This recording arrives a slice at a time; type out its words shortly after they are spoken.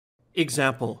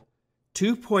Example,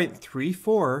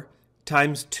 2.34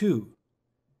 times 2.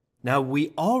 Now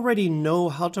we already know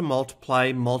how to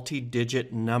multiply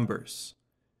multi-digit numbers.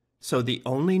 So the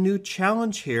only new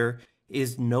challenge here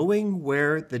is knowing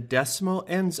where the decimal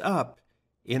ends up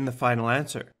in the final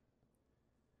answer.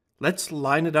 Let's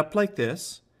line it up like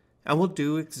this, and we'll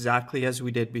do exactly as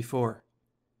we did before.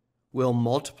 We'll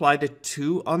multiply the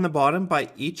 2 on the bottom by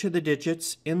each of the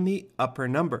digits in the upper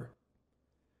number.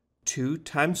 2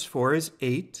 times 4 is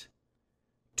 8.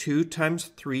 2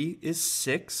 times 3 is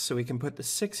 6, so we can put the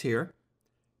 6 here.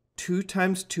 2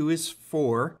 times 2 is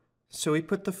 4, so we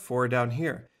put the 4 down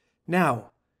here.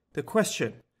 Now, the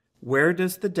question, where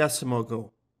does the decimal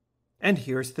go? And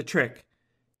here's the trick.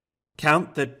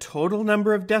 Count the total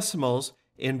number of decimals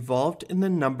involved in the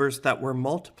numbers that we're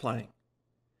multiplying.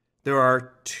 There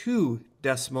are 2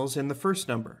 decimals in the first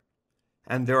number,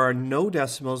 and there are no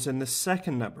decimals in the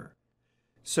second number.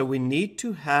 So we need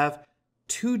to have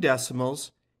 2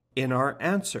 decimals in our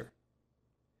answer.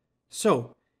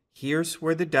 So here's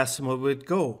where the decimal would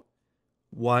go.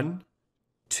 1,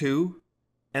 2,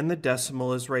 and the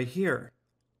decimal is right here.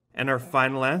 And our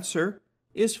final answer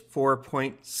is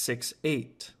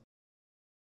 4.68.